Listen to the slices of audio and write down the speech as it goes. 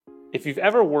If you've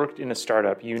ever worked in a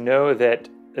startup, you know that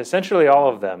essentially all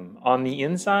of them on the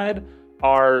inside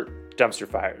are dumpster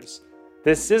fires.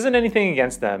 This isn't anything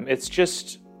against them, it's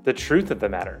just the truth of the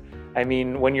matter. I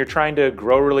mean, when you're trying to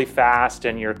grow really fast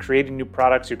and you're creating new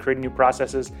products, you're creating new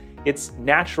processes, it's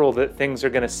natural that things are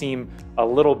going to seem a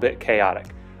little bit chaotic.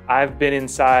 I've been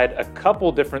inside a couple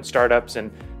different startups,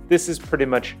 and this is pretty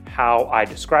much how I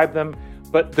describe them.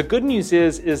 But the good news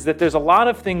is that there's a lot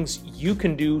of things you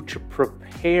can do to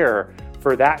prepare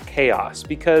for that chaos,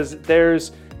 because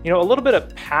there's a little bit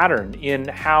of pattern in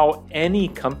how any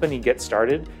company gets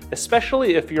started,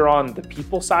 especially if you're on the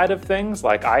people side of things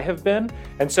like I have been.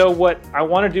 And so what I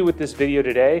want to do with this video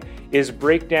today is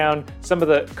break down some of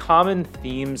the common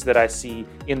themes that I see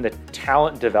in the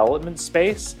talent development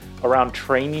space around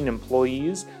training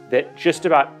employees that just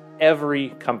about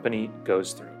every company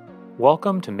goes through.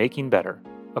 Welcome to Making Better,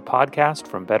 a podcast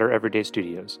from Better Everyday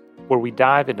Studios, where we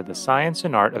dive into the science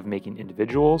and art of making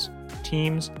individuals,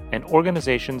 teams, and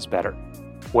organizations better.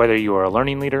 Whether you are a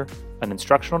learning leader, an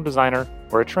instructional designer,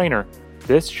 or a trainer,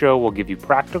 this show will give you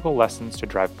practical lessons to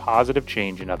drive positive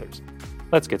change in others.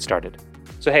 Let's get started.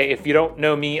 So hey, if you don't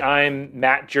know me, I'm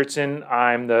Matt Jertson.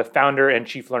 I'm the founder and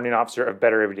chief learning officer of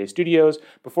Better Everyday Studios.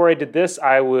 Before I did this,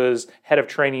 I was head of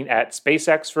training at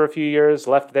SpaceX for a few years,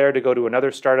 left there to go to another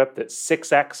startup that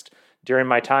 6x'd during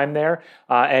my time there.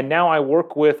 And now I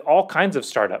work with all kinds of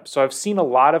startups. So I've seen a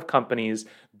lot of companies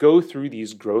go through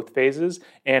these growth phases,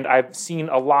 and I've seen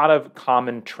a lot of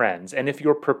common trends. And if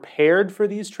you're prepared for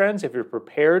these trends, if you're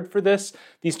prepared for these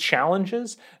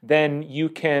challenges, then you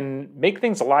can make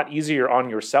things a lot easier on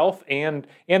yourself and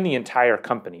the entire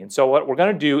company. And so what we're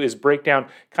going to do is break down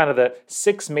kind of the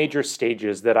 6 major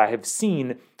stages that I have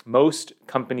seen most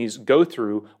companies go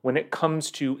through when it comes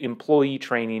to employee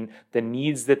training, the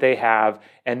needs that they have,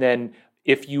 and then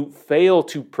if you fail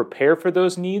to prepare for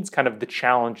those needs, kind of the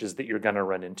challenges that you're going to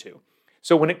run into.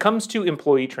 So when it comes to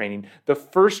employee training, the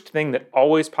first thing that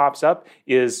always pops up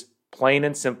is plain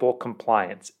and simple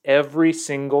compliance. Every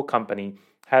single company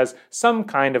has some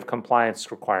kind of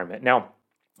compliance requirement. Now,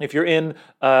 if you're in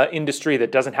an industry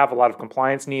that doesn't have a lot of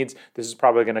compliance needs, this is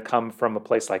probably going to come from a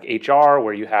place like HR,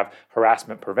 where you have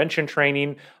harassment prevention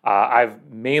training. I've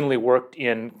mainly worked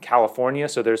in California,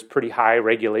 so there's pretty high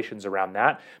regulations around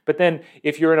that. But then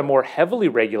if you're in a more heavily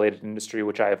regulated industry,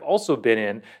 which I have also been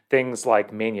in, things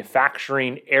like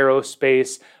manufacturing,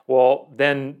 aerospace, well,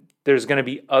 then there's going to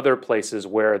be other places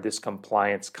where this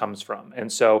compliance comes from.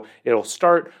 And so it'll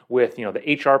start with,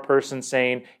 the HR person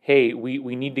saying, hey,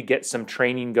 we need to get some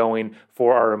training going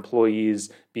for our employees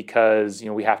because,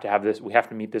 we have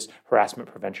to meet this harassment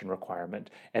prevention requirement.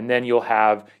 And then you'll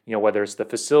have, whether it's the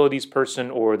facilities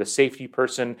person or the safety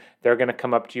person, they're going to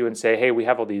come up to you and say, hey, we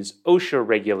have all these OSHA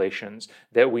regulations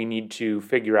that we need to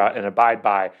figure out and abide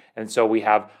by. And so we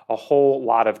have a whole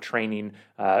lot of training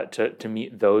to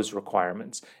meet those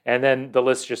requirements. And then the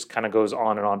list just kind of goes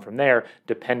on and on from there,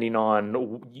 depending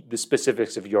on the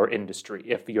specifics of your industry.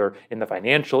 If you're in the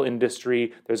financial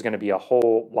industry, there's going to be a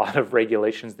whole lot of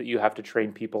regulations that you have to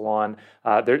train people on.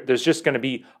 There's just going to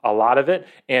be a lot of it.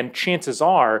 And chances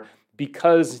are,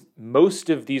 because most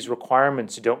of these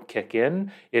requirements don't kick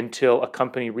in until a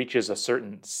company reaches a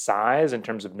certain size in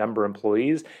terms of number of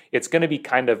employees, it's going to be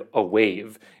kind of a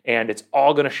wave, and it's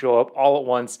all going to show up all at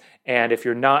once. And if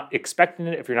you're not expecting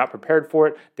it, if you're not prepared for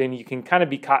it, then you can kind of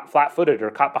be caught flat-footed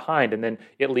or caught behind, and then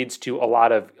it leads to a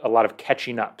lot of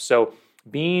catching up. So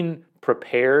being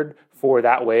prepared for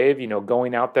that wave,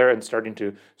 going out there and starting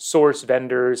to source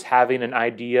vendors, having an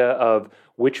idea of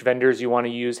which vendors you want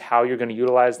to use, how you're going to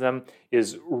utilize them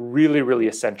is really, really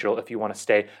essential if you want to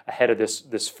stay ahead of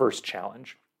this first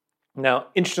challenge. Now,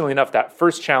 interestingly enough, that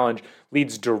first challenge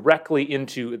leads directly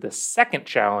into the second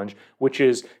challenge, which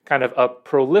is kind of a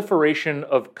proliferation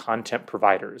of content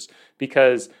providers,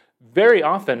 because very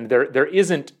often there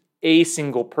isn't a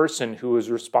single person who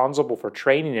is responsible for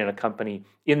training in a company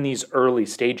in these early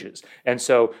stages. And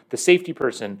so the safety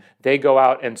person, they go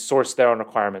out and source their own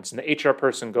requirements, and the HR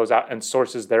person goes out and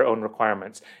sources their own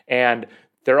requirements. And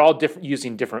they're all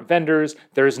using different vendors.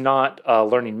 There's not a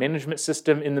learning management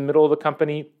system in the middle of the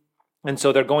company. And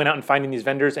so they're going out and finding these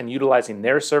vendors and utilizing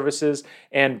their services.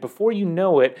 And before you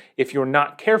know it, if you're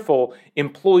not careful,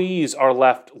 employees are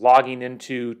left logging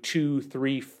into 2,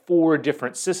 3, 4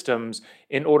 different systems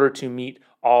in order to meet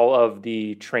all of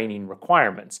the training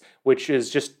requirements, which is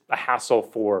just a hassle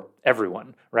for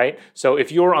everyone, right? So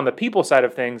if you're on the people side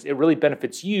of things, it really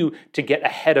benefits you to get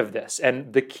ahead of this.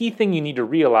 And the key thing you need to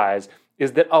realize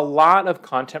is that a lot of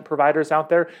content providers out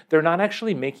there, they're not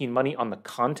actually making money on the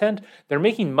content. They're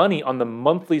making money on the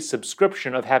monthly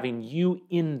subscription of having you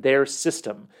in their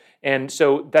system. And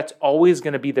so that's always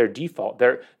going to be their default.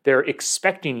 They're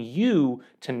expecting you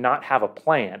to not have a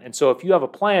plan. And so if you have a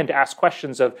plan to ask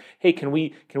questions of, hey, can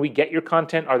we get your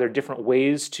content? Are there different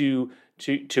ways to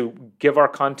give our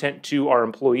content to our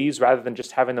employees rather than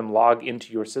just having them log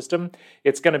into your system,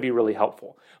 it's going to be really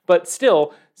helpful. But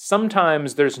still,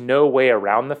 sometimes there's no way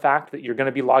around the fact that you're going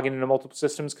to be logging into multiple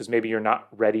systems because maybe you're not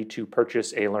ready to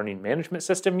purchase a learning management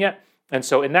system yet. And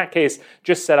so in that case,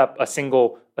 just set up a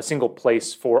single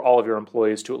place for all of your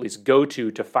employees to at least go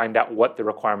to find out what the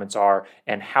requirements are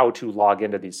and how to log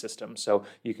into these systems. So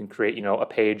you can create, a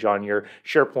page on your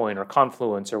SharePoint or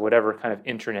Confluence or whatever kind of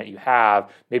intranet you have.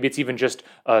 Maybe it's even just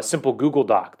a simple Google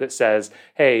Doc that says,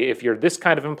 hey, if you're this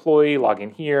kind of employee, log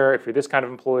in here. If you're this kind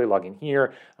of employee, log in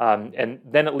here. And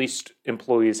then at least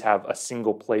employees have a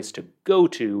single place to go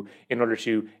to in order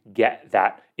to get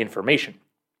that information.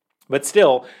 But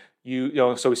still,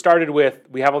 so we started with,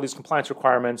 we have all these compliance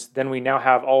requirements, then we now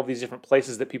have all of these different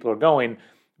places that people are going.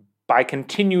 By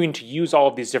continuing to use all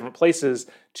of these different places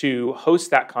to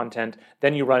host that content,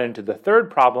 then you run into the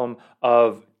third problem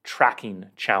of tracking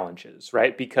challenges,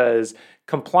 right? Because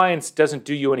compliance doesn't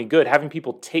do you any good. Having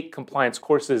people take compliance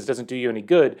courses doesn't do you any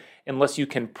good unless you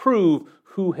can prove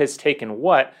who has taken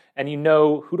what and you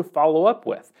know who to follow up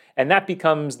with. And that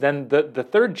becomes then the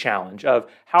third challenge of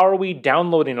how are we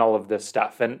downloading all of this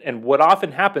stuff? And what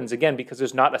often happens, again, because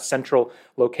there's not a central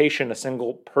location, a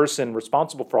single person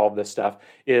responsible for all of this stuff,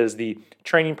 is the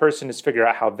training person is figuring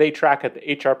out how they track it,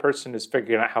 the HR person is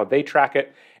figuring out how they track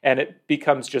it, and it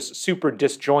becomes just super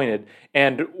disjointed.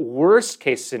 And worst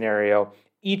case scenario,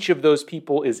 each of those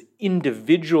people is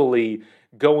individually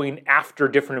going after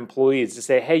different employees to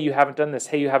say, hey, you haven't done this,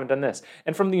 hey, you haven't done this.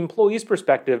 And from the employee's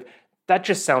perspective, that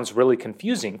just sounds really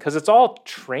confusing because it's all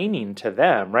training to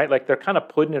them, right? Like they're kind of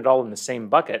putting it all in the same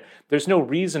bucket. There's no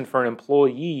reason for an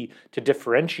employee to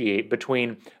differentiate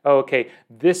between, oh, okay,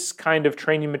 this kind of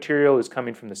training material is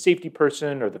coming from the safety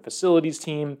person or the facilities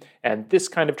team, and this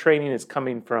kind of training is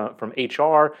coming from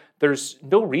HR. There's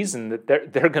no reason that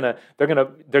they're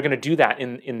gonna do that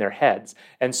in their heads.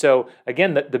 And so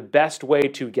again, the best way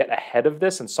to get ahead of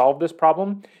this and solve this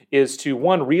problem is to,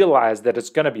 one, realize that it's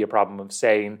going to be a problem of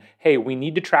saying, hey, we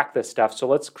need to track this stuff, so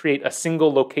let's create a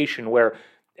single location where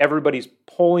everybody's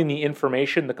pulling the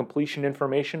information, the completion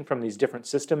information from these different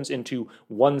systems into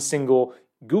one single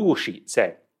Google Sheet,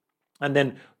 say. And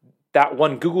then that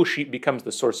one Google Sheet becomes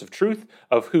the source of truth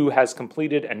of who has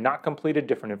completed and not completed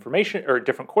different information or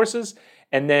different courses.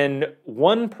 And then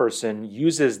one person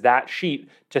uses that sheet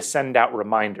to send out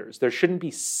reminders. There shouldn't be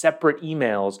separate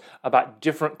emails about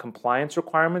different compliance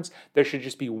requirements. There should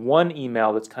just be one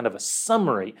email that's kind of a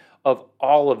summary of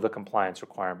all of the compliance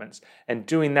requirements. And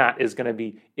doing that is going to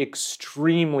be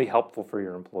extremely helpful for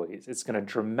your employees. It's going to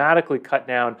dramatically cut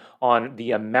down on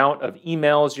the amount of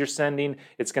emails you're sending.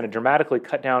 It's going to dramatically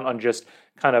cut down on just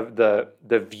kind of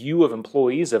the view of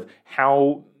employees of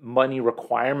how many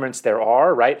requirements there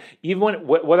are, right? Even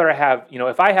whether I have,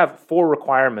 if I have 4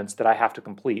 requirements that I have to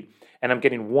complete and I'm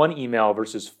getting one email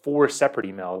versus 4 separate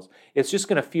emails, it's just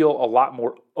going to feel a lot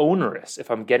more onerous if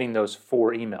I'm getting those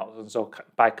 4 emails. And so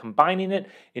by combining it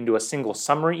into a single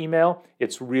summary email,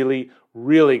 it's really,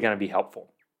 really going to be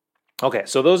helpful. Okay,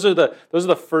 so those are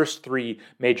the first 3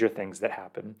 major things that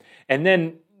happen. And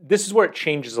then this is where it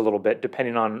changes a little bit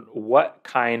depending on what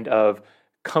kind of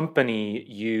company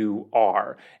you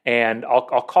are. And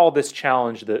I'll call this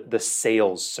challenge the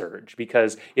sales surge,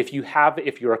 because if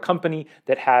you're a company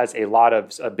that has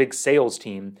a big sales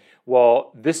team,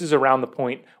 well, this is around the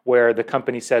point where the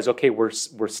company says, okay, we're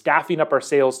staffing up our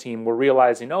sales team. We're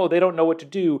realizing, they don't know what to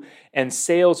do. And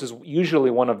sales is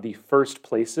usually one of the first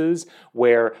places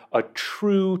where a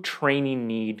true training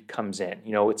need comes in.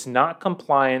 It's not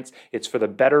compliance. It's for the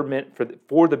betterment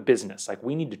for the business. Like,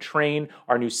 we need to train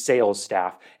our new sales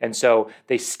staff. And so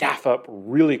they staff up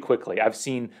really quickly.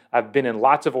 I've been in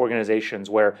lots of organizations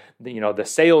where the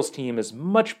sales team is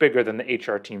much bigger than the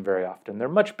HR team very often. They're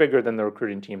much bigger than the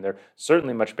recruiting team. They're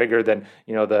certainly much bigger than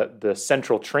the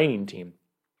central training team.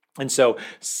 And so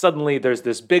suddenly there's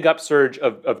this big upsurge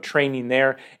of training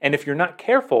there. And if you're not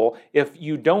careful, if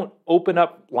you don't open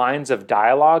up lines of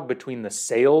dialogue between the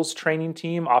sales training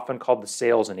team, often called the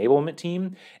sales enablement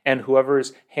team, and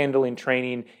whoever's handling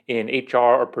training in HR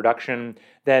or production,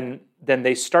 then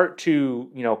they start to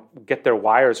get their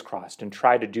wires crossed and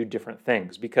try to do different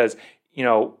things. Because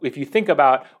if you think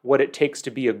about what it takes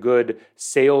to be a good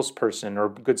salesperson or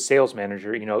good sales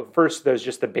manager, first there's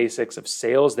just the basics of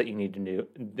sales that you need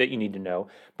to know.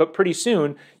 But pretty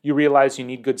soon you realize you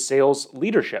need good sales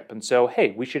leadership. And so,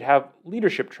 hey, we should have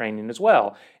leadership training as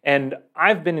well. And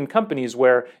I've been in companies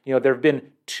where, there have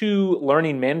been two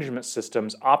learning management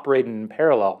systems operating in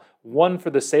parallel, one for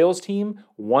the sales team,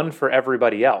 one for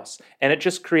everybody else. And it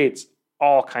just creates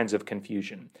all kinds of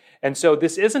confusion. And so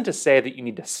this isn't to say that you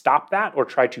need to stop that or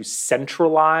try to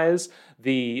centralize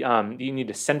the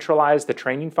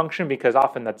training function, because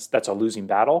often that's a losing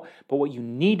battle. But what you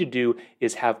need to do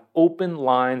is have open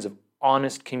lines of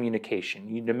honest communication.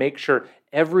 You need to make sure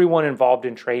everyone involved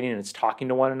in training is talking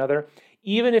to one another.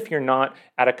 Even if you're not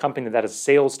at a company that has a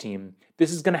sales team,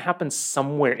 this is going to happen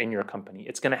somewhere in your company.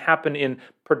 It's going to happen in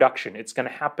production. It's going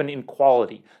to happen in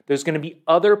quality. There's going to be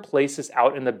other places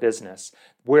out in the business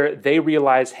where they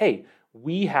realize, hey,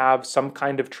 we have some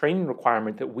kind of training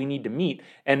requirement that we need to meet.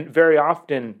 And very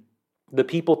often the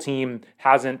people team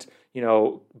hasn't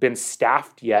been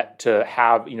staffed yet to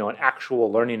have, an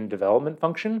actual learning and development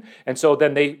function. And so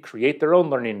then they create their own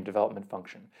learning and development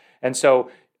function. And so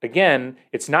again,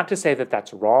 it's not to say that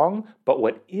that's wrong, but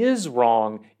what is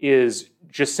wrong is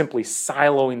just simply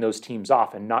siloing those teams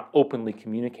off and not openly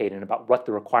communicating about what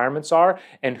the requirements are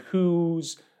and who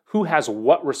has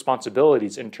what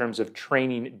responsibilities in terms of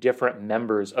training different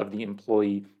members of the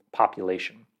employee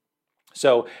population.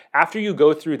 So after you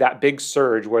go through that big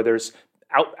surge where there's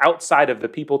outside of the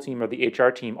people team or the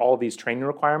HR team, all of these training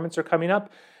requirements are coming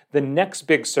up, the next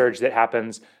big surge that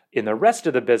happens in the rest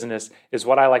of the business is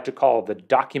what I like to call the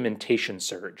documentation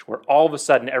surge, where all of a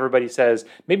sudden everybody says,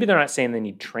 maybe they're not saying they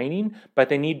need training,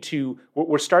 but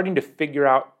we're starting to figure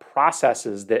out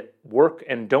processes that work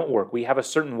and don't work. We have a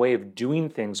certain way of doing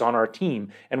things on our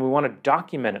team, and we want to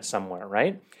document it somewhere,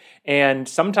 right? And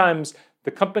sometimes the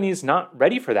company's not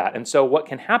ready for that. And so what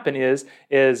can happen is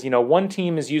one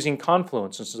team is using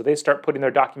Confluence, and so they start putting their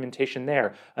documentation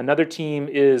there. Another team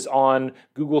is on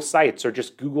Google Sites or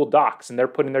just Google Docs, and they're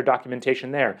putting their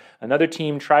documentation there. Another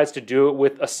team tries to do it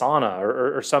with Asana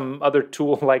or some other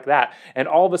tool like that. And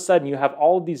all of a sudden you have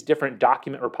all of these different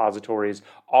document repositories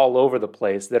all over the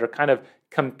place that are kind of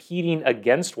competing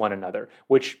against one another,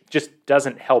 which just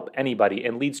doesn't help anybody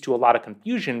and leads to a lot of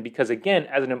confusion because, again,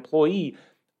 as an employee,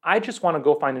 I just want to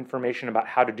go find information about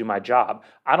how to do my job.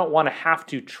 I don't want to have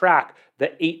to track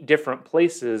the 8 different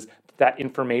places that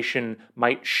information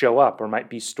might show up or might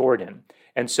be stored in.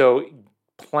 And so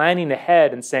planning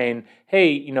ahead and saying,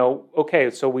 hey, okay,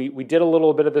 so we did a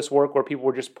little bit of this work where people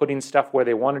were just putting stuff where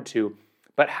they wanted to,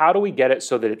 but how do we get it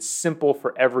so that it's simple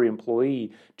for every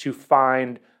employee to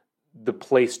find the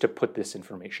place to put this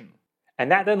information?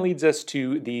 And that then leads us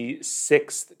to the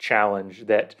 6th challenge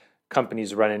that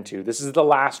companies run into. This is the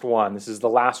last one. This is the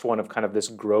last one of kind of this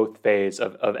growth phase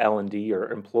of L&D or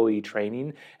employee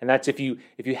training. And that's if you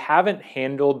haven't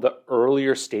handled the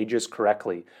earlier stages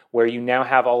correctly, where you now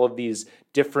have all of these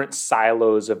different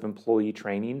silos of employee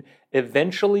training,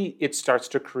 eventually it starts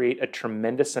to create a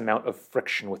tremendous amount of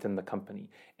friction within the company.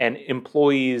 And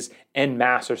employees en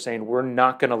masse are saying, we're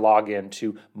not going to log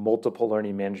into multiple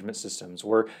learning management systems.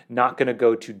 We're not going to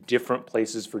go to different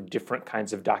places for different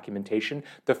kinds of documentation.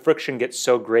 The friction gets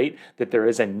so great that there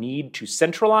is a need to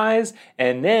centralize,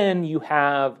 and then you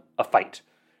have a fight,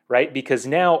 right? Because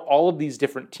now all of these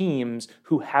different teams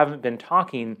who haven't been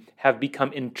talking have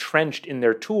become entrenched in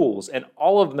their tools, and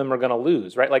all of them are going to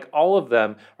lose, right? Like all of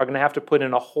them are going to have to put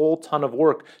in a whole ton of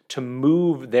work to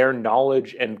move their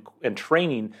knowledge and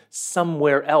training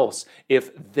somewhere else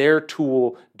if their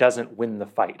tool doesn't win the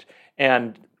fight.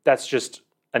 And that's just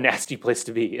a nasty place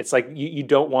to be. It's like you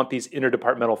don't want these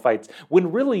interdepartmental fights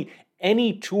when really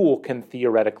any tool can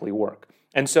theoretically work.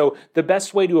 And so the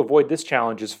best way to avoid this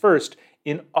challenge is, first,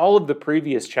 in all of the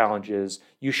previous challenges,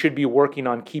 you should be working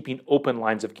on keeping open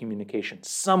lines of communication.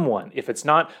 Someone, if it's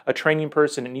not a training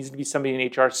person, it needs to be somebody in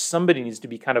HR, somebody needs to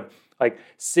be kind of like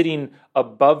sitting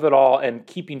above it all and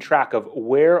keeping track of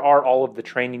where are all of the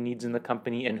training needs in the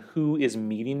company and who is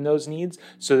meeting those needs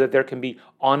so that there can be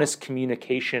honest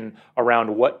communication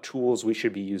around what tools we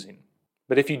should be using.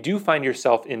 But if you do find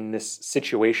yourself in this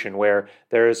situation where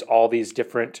there's all these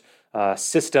different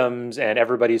systems and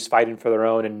everybody's fighting for their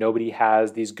own and nobody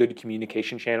has these good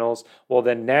communication channels, well,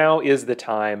 then now is the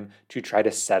time to try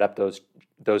to set up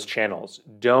those channels.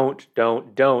 Don't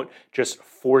just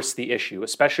force the issue,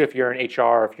 especially if you're in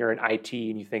HR, if you're in IT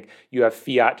and you think you have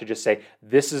fiat to just say,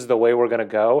 this is the way we're going to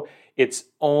go. It's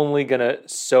only going to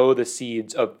sow the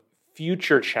seeds of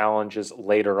future challenges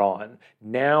later on.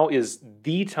 Now is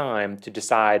the time to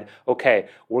decide, okay,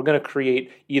 we're going to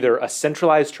create either a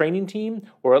centralized training team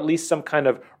or at least some kind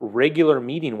of regular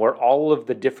meeting where all of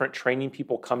the different training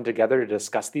people come together to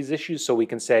discuss these issues, so we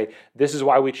can say, this is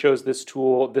why we chose this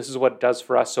tool, this is what it does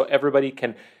for us, so everybody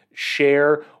can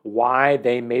share why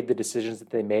they made the decisions that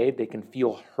they made. They can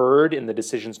feel heard in the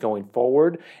decisions going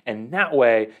forward. And that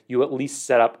way, you at least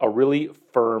set up a really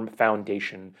firm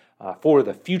foundation for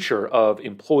the future of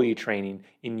employee training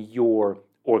in your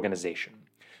organization.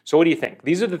 So what do you think?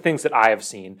 These are the things that I have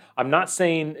seen. I'm not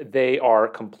saying they are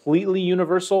completely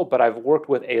universal, but I've worked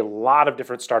with a lot of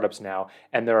different startups now,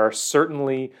 and there are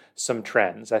certainly some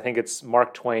trends. I think it's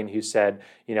Mark Twain who said,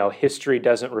 history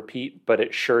doesn't repeat, but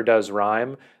it sure does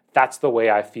rhyme. That's the way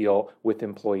I feel with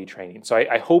employee training. So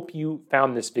I hope you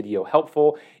found this video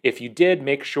helpful. If you did,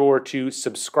 make sure to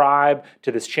subscribe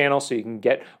to this channel so you can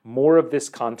get more of this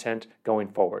content going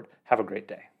forward. Have a great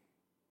day.